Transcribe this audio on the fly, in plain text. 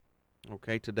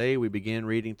Okay, today we begin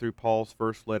reading through Paul's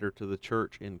first letter to the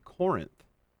church in Corinth.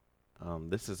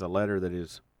 This is a letter that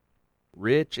is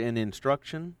rich in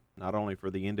instruction, not only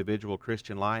for the individual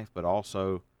Christian life, but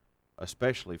also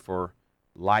especially for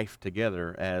life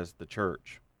together as the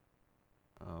church.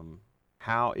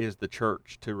 How is the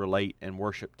church to relate and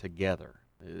worship together?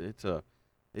 It's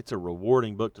a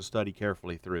rewarding book to study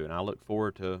carefully through, and I look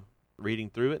forward to reading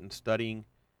through it and studying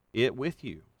it with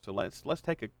you. So let's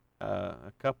take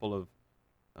a couple of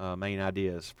main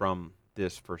ideas from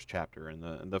this first chapter, and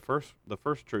the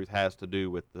first truth has to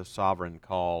do with the sovereign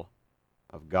call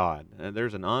of God. And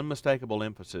there's an unmistakable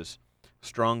emphasis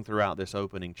strung throughout this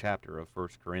opening chapter of 1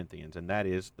 Corinthians, and that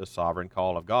is the sovereign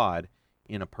call of God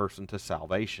in a person to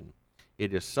salvation.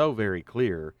 It is so very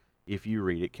clear if you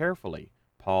read it carefully.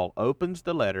 Paul opens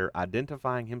the letter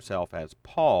identifying himself as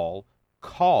Paul,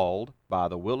 called by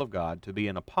the will of God to be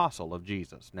an apostle of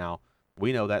Jesus. Now,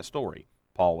 we know that story.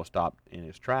 Paul was stopped in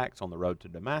his tracks on the road to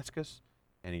Damascus,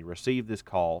 and he received this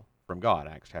call from God,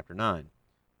 Acts chapter 9.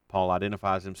 Paul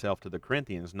identifies himself to the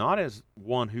Corinthians not as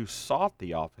one who sought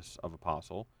the office of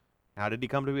apostle. How did he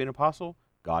come to be an apostle?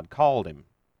 God called him.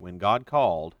 When God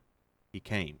called, he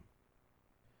came.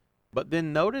 But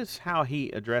then notice how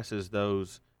he addresses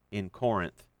those in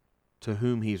Corinth to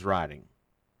whom he's writing.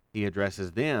 He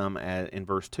addresses them in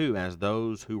verse 2 as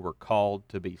those who were called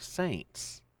to be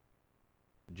saints.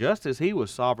 Just as he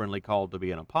was sovereignly called to be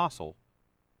an apostle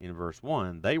in verse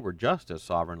 1, they were just as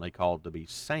sovereignly called to be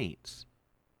saints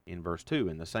in verse 2,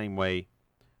 in the same way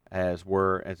as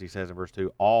were, as he says in verse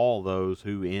 2, all those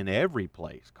who in every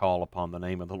place call upon the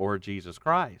name of the Lord Jesus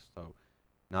Christ. So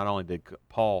not only did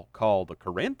Paul call the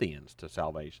Corinthians to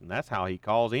salvation, that's how he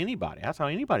calls anybody. That's how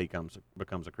anybody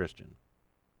becomes a Christian.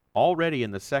 Already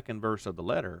in the second verse of the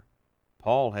letter,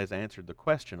 Paul has answered the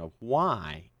question of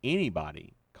why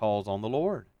anybody calls on the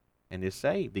Lord and is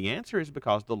saved. The answer is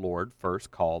because the Lord first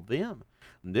called them.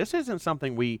 This isn't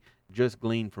something we just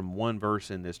glean from one verse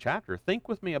in this chapter. Think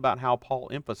with me about how Paul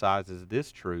emphasizes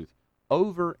this truth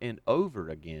over and over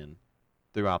again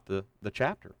throughout the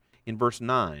chapter. In verse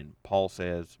 9, Paul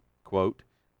says, quote,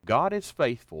 God is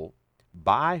faithful,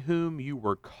 by whom you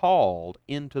were called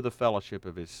into the fellowship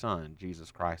of his Son, Jesus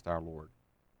Christ our Lord.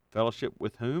 Fellowship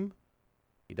with whom?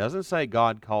 He doesn't say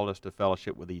God called us to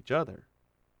fellowship with each other,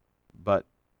 but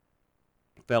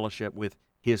fellowship with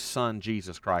his Son,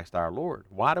 Jesus Christ our Lord.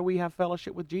 Why do we have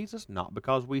fellowship with Jesus? Not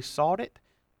because we sought it,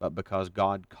 but because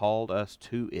God called us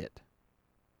to it.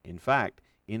 In fact,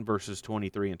 in verses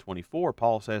 23 and 24,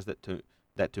 Paul says that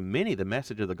to many the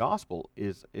message of the gospel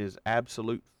is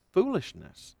absolute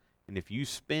foolishness. And if you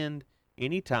spend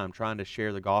any time trying to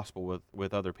share the gospel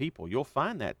with other people, you'll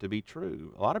find that to be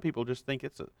true. A lot of people just think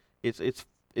it's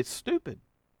stupid,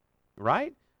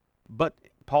 right? But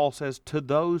Paul says to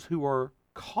those who are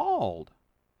called,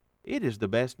 it is the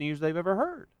best news they've ever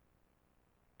heard.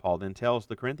 Paul then tells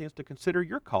the Corinthians to consider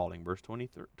your calling, verse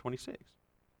 26.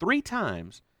 3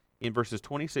 times in verses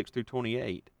 26 through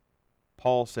 28,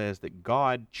 Paul says that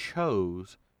God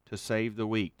chose to save the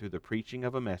weak through the preaching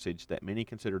of a message that many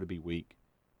consider to be weak,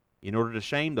 in order to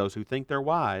shame those who think they're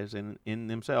wise in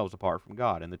themselves apart from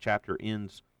God. And the chapter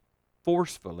ends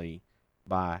forcefully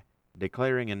by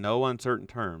declaring in no uncertain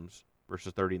terms,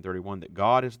 verses 30 and 31, that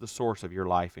God is the source of your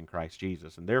life in Christ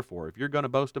Jesus. And therefore, if you're going to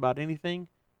boast about anything,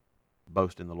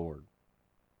 boast in the Lord.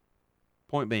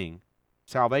 Point being,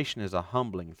 salvation is a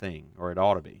humbling thing, or it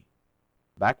ought to be.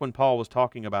 Back when Paul was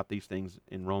talking about these things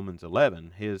in Romans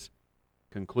 11, his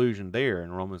conclusion there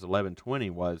in Romans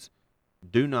 11:20 was,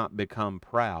 do not become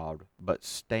proud, but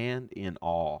stand in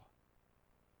awe.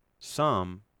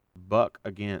 Some buck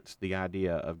against the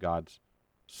idea of God's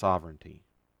sovereignty.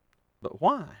 But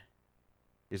why?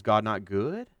 Is God not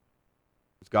good?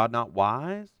 Is God not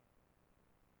wise?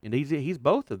 And he's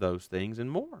both of those things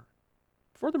and more.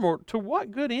 Furthermore, to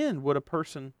what good end would a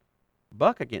person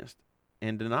buck against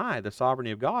and deny the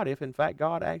sovereignty of God if in fact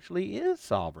God actually is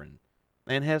sovereign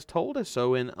and has told us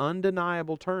so in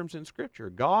undeniable terms in Scripture?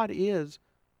 God is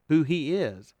who he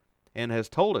is and has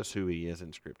told us who he is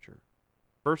in Scripture.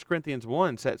 1 Corinthians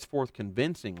 1 sets forth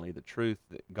convincingly the truth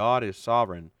that God is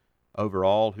sovereign over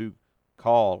all who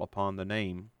call upon the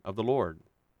name of the Lord.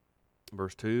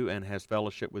 Verse 2, and has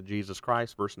fellowship with Jesus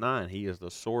Christ. Verse 9, he is the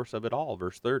source of it all.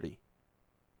 Verse 30.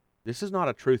 This is not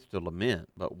a truth to lament,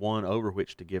 but one over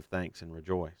which to give thanks and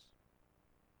rejoice.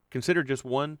 Consider just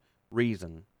one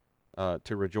reason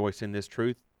to rejoice in this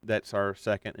truth. That's our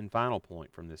second and final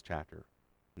point from this chapter.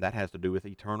 And that has to do with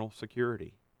eternal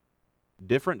security.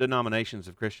 Different denominations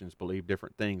of Christians believe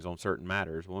different things on certain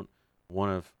matters. One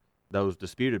of those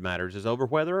disputed matters is over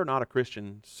whether or not a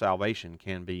Christian's salvation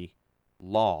can be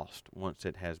lost once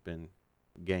it has been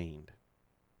gained.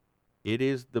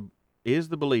 Is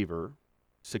the believer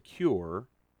secure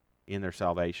in their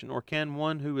salvation, or can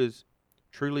one who is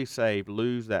truly saved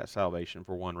lose that salvation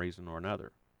for one reason or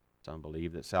another? Some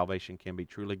believe that salvation can be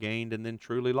truly gained and then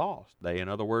truly lost. They, in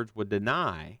other words, would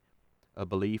deny a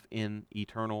belief in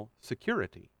eternal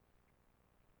security.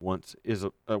 Once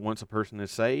a person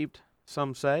is saved,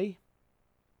 some say,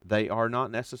 they are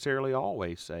not necessarily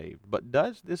always saved. But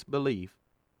does this belief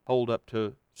hold up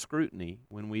to scrutiny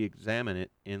when we examine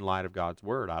it in light of God's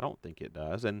Word? I don't think it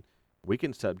does. And we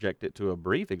can subject it to a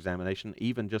brief examination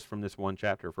even just from this one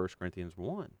chapter of 1 Corinthians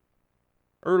 1.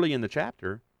 Early in the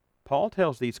chapter, Paul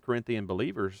tells these Corinthian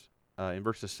believers in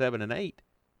verses 7 and 8,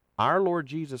 our Lord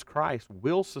Jesus Christ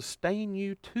will sustain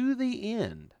you to the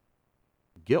end,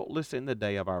 guiltless in the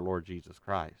day of our Lord Jesus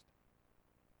Christ.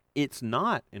 It's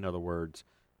not, in other words,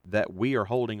 that we are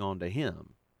holding on to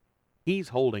Him. He's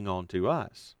holding on to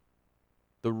us.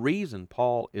 The reason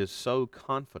Paul is so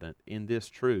confident in this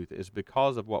truth is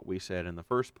because of what we said in the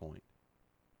first point.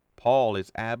 Paul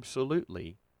is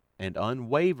absolutely and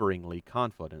unwaveringly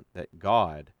confident that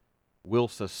God will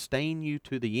sustain you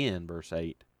to the end, verse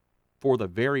 8, for the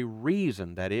very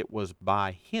reason that it was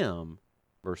by Him,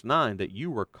 verse 9, that you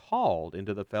were called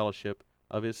into the fellowship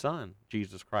of His Son,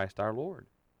 Jesus Christ our Lord.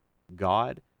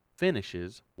 God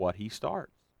finishes what He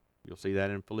starts. You'll see that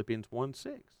in Philippians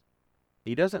 1:6.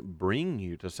 He doesn't bring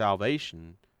you to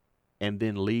salvation and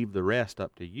then leave the rest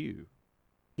up to you.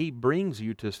 He brings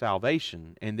you to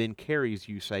salvation and then carries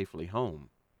you safely home.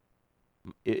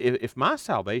 If my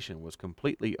salvation was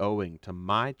completely owing to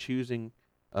my choosing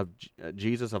of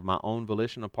Jesus of my own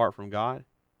volition apart from God,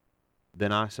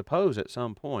 then I suppose at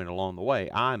some point along the way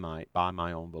I might, by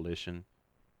my own volition,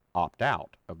 opt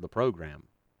out of the program.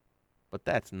 But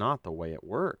that's not the way it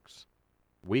works.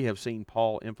 We have seen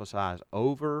Paul emphasize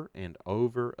over and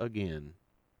over again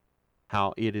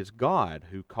how it is God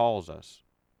who calls us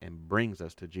and brings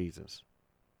us to Jesus.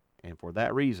 And for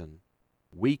that reason,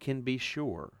 we can be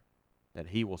sure that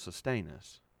He will sustain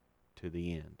us to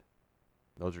the end.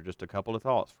 Those are just a couple of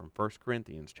thoughts from 1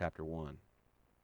 Corinthians chapter 1.